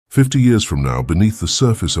50 years from now, beneath the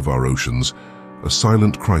surface of our oceans, a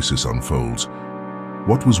silent crisis unfolds.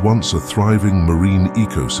 What was once a thriving marine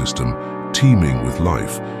ecosystem, teeming with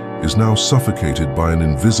life, is now suffocated by an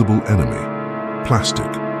invisible enemy: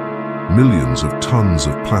 plastic. Millions of tons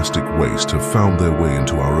of plastic waste have found their way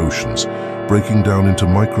into our oceans, breaking down into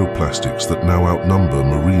microplastics that now outnumber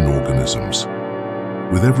marine organisms.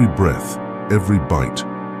 With every breath, every bite,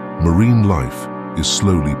 marine life is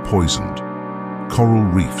slowly poisoned. Coral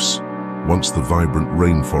reefs, once the vibrant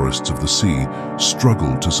rainforests of the sea,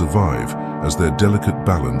 struggle to survive as their delicate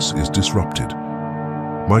balance is disrupted.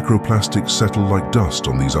 Microplastics settle like dust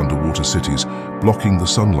on these underwater cities, blocking the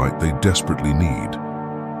sunlight they desperately need.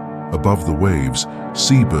 Above the waves,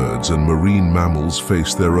 seabirds and marine mammals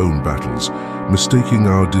face their own battles, mistaking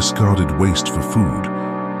our discarded waste for food,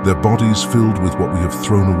 their bodies filled with what we have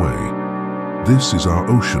thrown away. This is our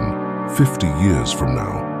ocean, 50 years from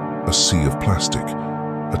now, a sea of plastic,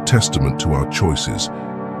 a testament to our choices.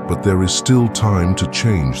 But there is still time to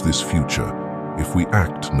change this future if we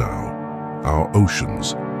act now. Our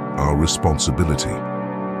oceans, our responsibility.